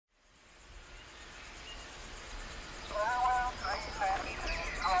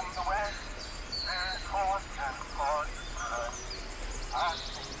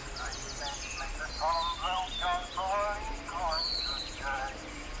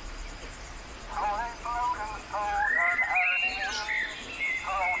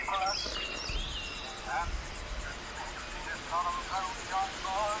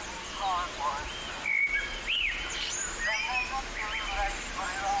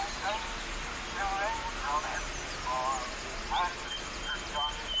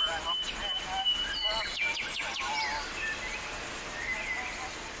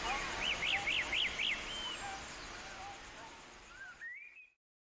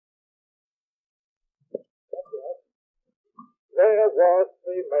was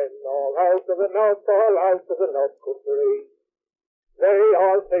three men all out of the north, all out of the north country. They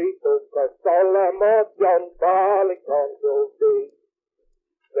all three took a Allan-a-Maut, John Barleycorn drove thee.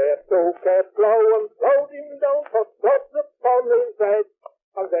 They took a plough and plowed him down for plots upon his head,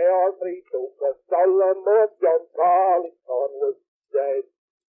 and they all three took a Allan-a-Maut, John Barleycorn was dead.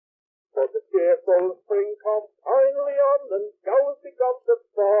 But the cheerful spring come finally on, and gowns begun to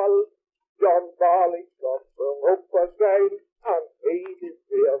fall. John Barleycorn sprung up again, and he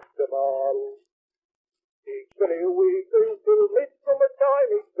deceived them all. He grew till mid from a time,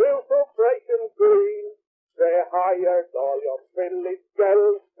 he grew so fresh and green. They hired all young village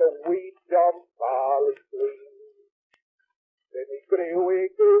girls to weed John Barley clean. Then he grew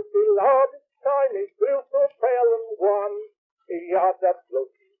till all this time, he grew so pale and wan. He had a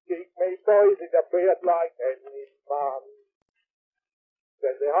blushy cheek, me boys, with a beard like any man.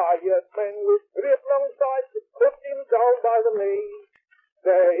 Then they hired men with great long sides to cut him down by the knee.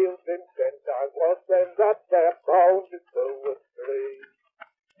 They used him 10 times worse than that, they're bound to do a tree.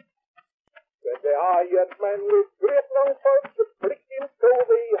 Then they hired men with great long sides to prick him to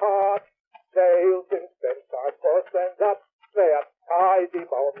the heart. They used him 10 times worse than that, they tied him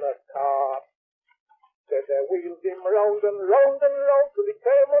on the cart. Then they wheeled him round and round and round till he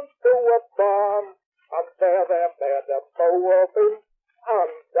came unto a farm, and there they made a bow of him,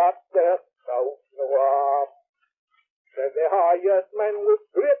 and that there snout no arm. Then they hired men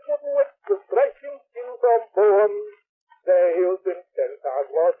with great wooden whips to thresh him skin from bone. They used him 10 times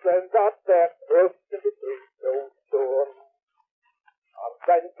worse than that, they crushed him between two stone. And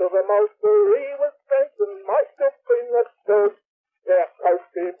then to the mouth where he was sent and mashed up in the stud, they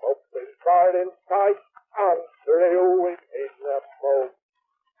coaxed him up in barley tight and threw him in the moat.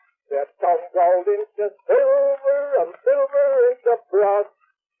 They turned gold into silver and silver into brass.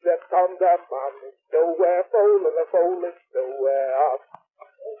 They turned a man into a fool and a fool into a ass.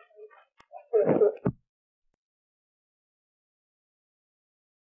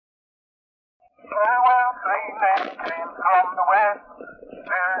 Farewell, three men came from the west,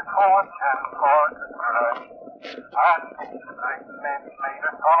 there's horse and horses cry. And these three men made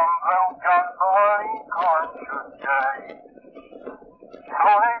a solemn vow John Barleycorn should die. So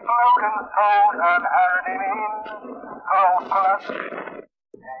they blowed and sold and hired him in,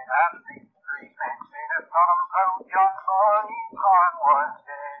 and these three men made a solemn vow John Barleycorn was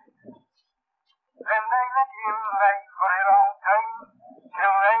dead. Then they let him lay for a long time,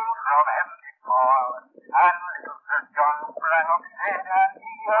 till rain from heaven did fall, and little Sir John sprang up dead, and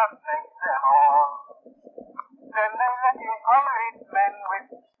he had made them all. Then they let him parade men with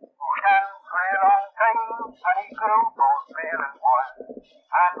can for a long time, and he grew both pale and wan,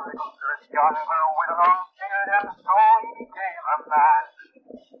 and little Sir John grew with a long beard, and so he became a man.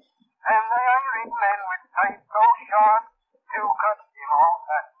 And they hired men with tights so short to cut him off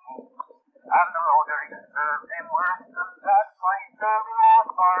at knee, and the roader served him worse than that, by serving more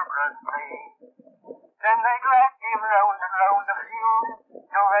barbarously. Then they dragged him round and round the field,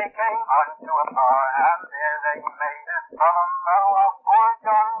 till they came unto a barn, and there they made a solemn vow of poor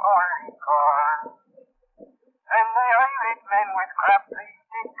John Barleycorn. Then they hired men with crafty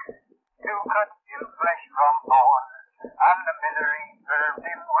sticks, to cut him flesh from bone, and the misery served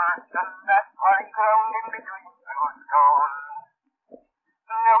him worse than that, for he ground in between two stones.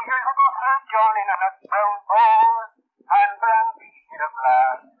 Now here's little Sir John in a nut brown bowl, and brandy in a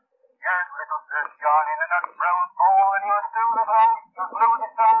glass. Here's little Sir John in a nut brown bowl, and he'll still the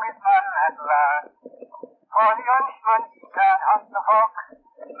strongest man at last. For the Irishman he can't hunt the fox,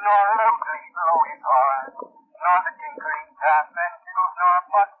 nor loudly blow his horn, nor the tinkering tap and tickles, nor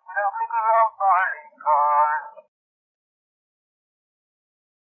pot the middle of Barleycorn.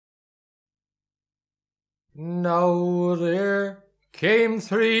 Now there came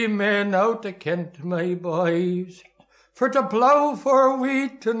three men out of Kent, my boys, for to plough for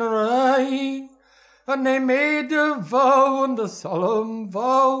wheat and rye, and they made a vow, and a solemn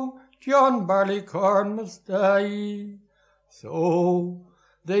vow, John Barleycorn must die. So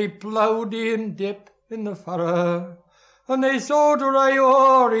they ploughed in dip in the furrow, and they sowed rye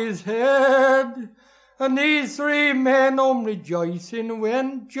o'er his head, and these three men home rejoicing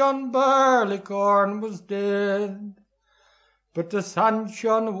when John Barleycorn was dead. But the sun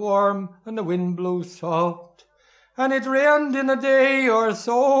shone warm and the wind blew soft, and it rained in a day or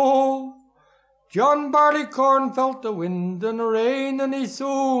so. John Barleycorn felt the wind and rain, and he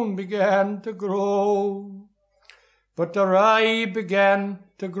soon began to grow. But the rye began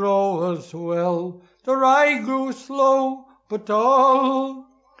to grow as well. The rye grew slow but tall.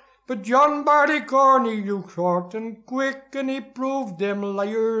 But John Barleycorn he grew short and quick, and he proved them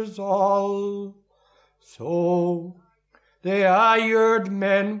liars all. So they hired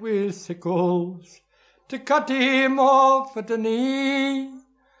men with sickles to cut him off at the knee.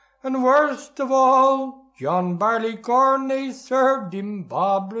 And worst of all, John Barleycorn, they served him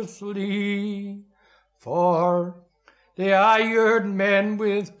barbarously. For they hired men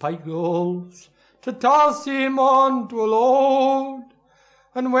with pike-poles to toss him on to a load.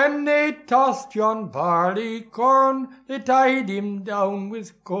 And when they tossed John Barleycorn, they tied him down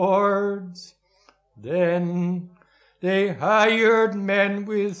with cords. Then they hired men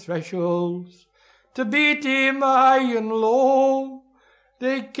with thresholds to beat him high and low.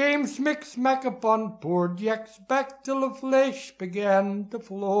 They came smick-smack upon poor Jack's back till the flesh began to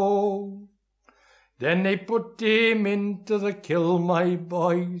flow. Then they put him into the kill, my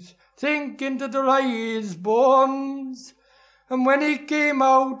boys, thinking to dry his bones. And when he came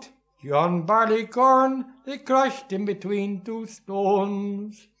out, John Barleycorn, they crushed him between two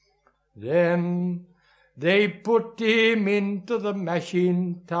stones. Then they put him into the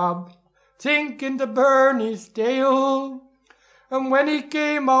mashing tub, thinking to burn his tail. And when he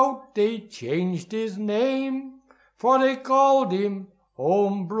came out, they changed his name, for they called him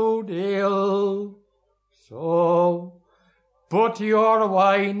home-brewed ale. So put your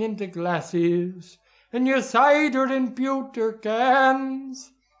wine into glasses, and your cider in pewter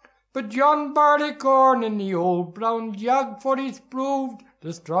cans. But John Barleycorn in the old brown jug, for he's proved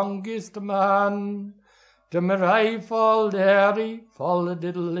the strongest man. To my rifle, Larry, fall a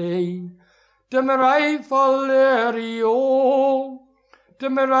diddle-ay. To my rifle, Larry, oh. To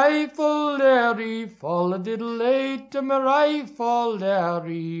my rifle, Larry, fall a diddle-ay. To my rifle,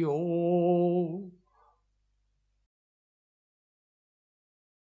 Larry, oh.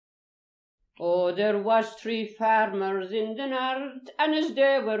 Oh, there was 3 farmers in the north, and as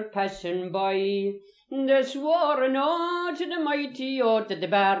they were passing by, they swore an oath to the mighty oath that the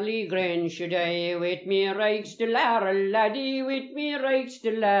barley grain should die. With me rakes the laurel laddie, with me rakes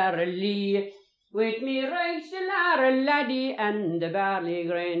the laurel lee, with me rakes the laurel laddie, and the barley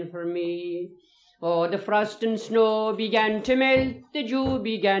grain for me. Oh, the frost and snow began to melt, the dew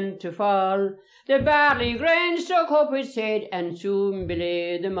began to fall. The barley grain stuck up his head and soon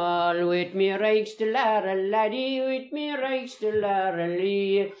belayed them all. With me rakes the laurel laddie, with me rakes the laurel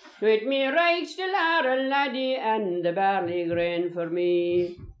lee, with me rakes the laurel laddie, and the barley grain for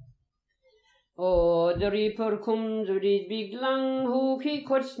me. Oh, the reaper comes with his big long hook, he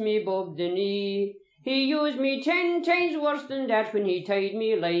cuts me above the knee. He used me 10 times worse than that when he tied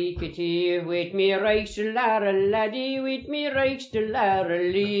me like a tea. With me rakes the laurel laddie, with me rakes the laurel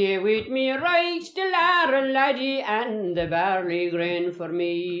lee, with me rakes the laurel laddie, and the barley grain for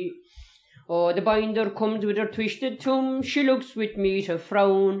me. Oh, the binder comes with her twisted thumb, she looks with me to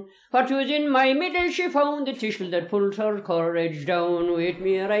frown. For 'twas in my middle she found the thistle that pulled her courage down. With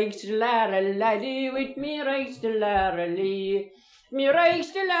me rakes the laurel laddie, with me rakes the laurel lee, me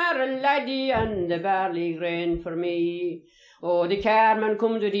rakes the laurel laddie, and the barley grain for me. Oh, the carman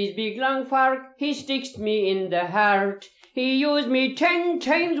comes with his big long fork, he sticks me in the heart. He used me 10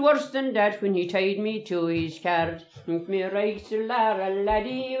 times worse than that when he tied me to his cart. With me rakes the laurel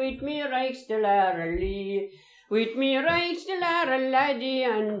laddie, with me rakes the laurel lee, with me rakes the laurel laddie,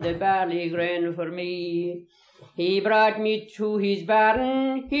 and the barley grain for me. He brought me to his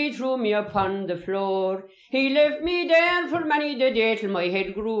barn, he threw me upon the floor. He left me there for many the day till my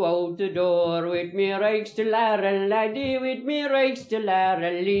head grew out the door. With me rakes the laurel laddie, with me rakes the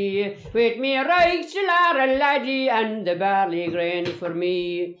laurel lee, with me rakes the laurel laddie, and the barley grain for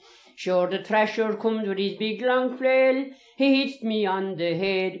me. Sure the thrasher comes with his big long flail, he hits me on the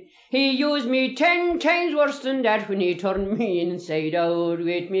head. He used me 10 times worse than that when he turned me inside out.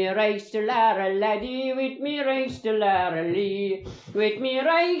 With me rakes the laurel laddie, with me rakes the laurel lee, with me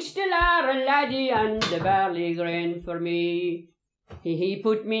rakes the laurel laddie, and the barley grain for me. He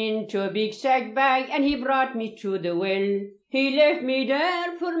put me into a big sack bag and he brought me to the well. He left me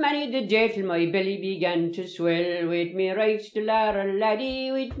there for many the day till my belly began to swell. With me rakes the laurel laddie,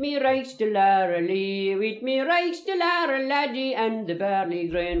 with me rakes the laurel lee, with me rakes the laurel laddie, and the barley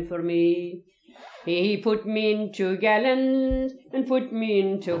grain for me. He put me into gallons and put me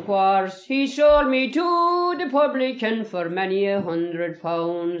into quarts. He sold me to the publican for many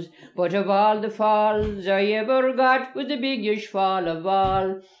 £100. But of all the falls I ever got was the biggest fall of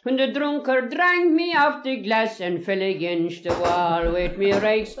all, when the drunkard drank me off the glass and fell against the wall. With me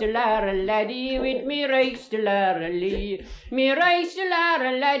rakes the laurel laddie, with me rakes the laurel lee, me rakes the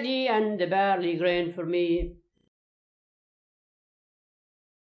laurel laddie, and the barley grain for me.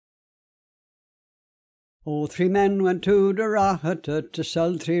 Oh, 3 men went to the Roud to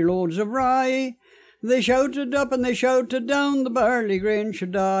sell 3 loads of rye. They shouted up and they shouted down, the barley grain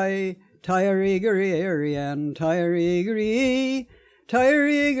should die. Tire-eagery-airy and tire-eagery,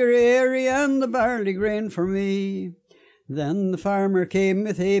 tire-eagery-airy and the barley grain for me. Then the farmer came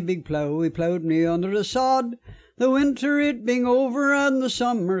with a big plough, he ploughed me under the sod, the winter it being over and the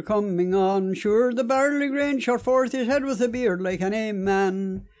summer coming on. Sure the barley grain shot forth his head with a beard like any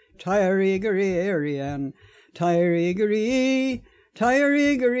man. Tire-eagery-airy and tire-eagery,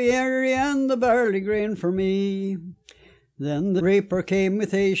 tire-eagery-airy and the barley grain for me. Then the raper came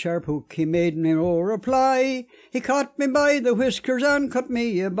with a sharp hook, he made me no reply. He caught me by the whiskers and cut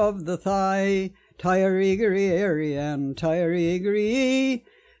me above the thigh. Tire-eagery-airy and tire-eagery,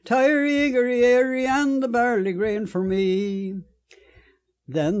 tire-eagery-airy and the barley grain for me.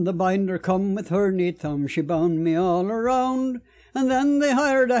 Then the binder come with her neat thumb, she bound me all around, and then they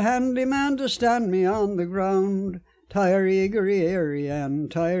hired a handy man to stand me on the ground. Tire-eagery-airy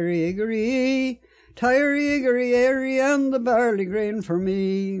and tire-eagery, tire-eagery-airy and the barley grain for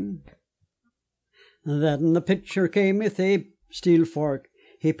me. Then the pitcher came with a steel fork,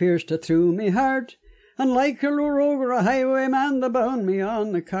 he pierced it through me heart, and like a lure over a highwayman they bound me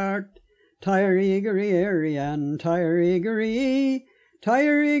on the cart. Tire-eagery-airy and tire-eagery,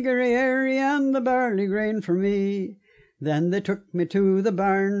 tire-eagery-airy and the barley grain for me. Then they took me to the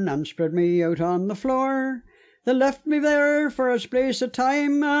barn and spread me out on the floor. They left me there for a space of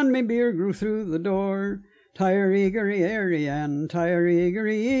time, and me beer grew through the door. Tire-eagery-airy and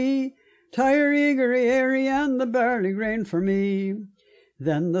tire-eagery, tire-eagery-airy and the barley grain for me.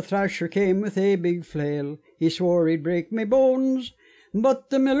 Then the thrasher came with a big flail, he swore he'd break me bones,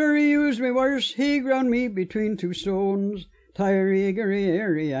 but the miller he used me worse, he ground me between two stones.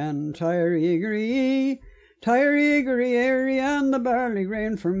 Tire-eagery-airy and tire-eagery, tire-eagery-airy and the barley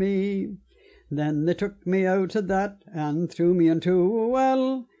grain for me. Then they took me out of that and threw me into a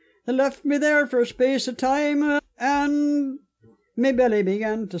well. They left me there for a space of time, and me belly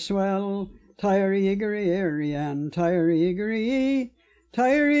began to swell. Tire-eagery-airy and tire-eagery,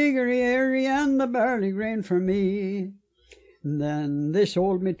 tire-eagery-airy and the barley grain for me. Then they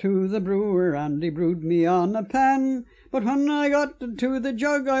sold me to the brewer and he brewed me on a pan, but when I got to the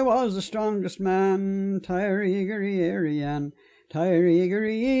jug I was the strongest man. Tire-eagery-airy and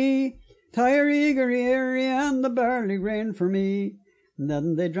tire-eagery, tire-eagery-airy and the barley grain for me.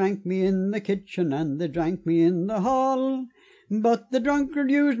 Then they drank me in the kitchen and they drank me in the hall, but the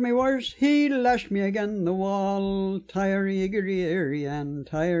drunkard used me worse, he lashed me again the wall. Tire-eagery-airy and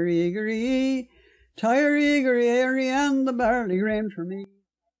tire-eagery, tire-eagery-airy and the barley grain for me.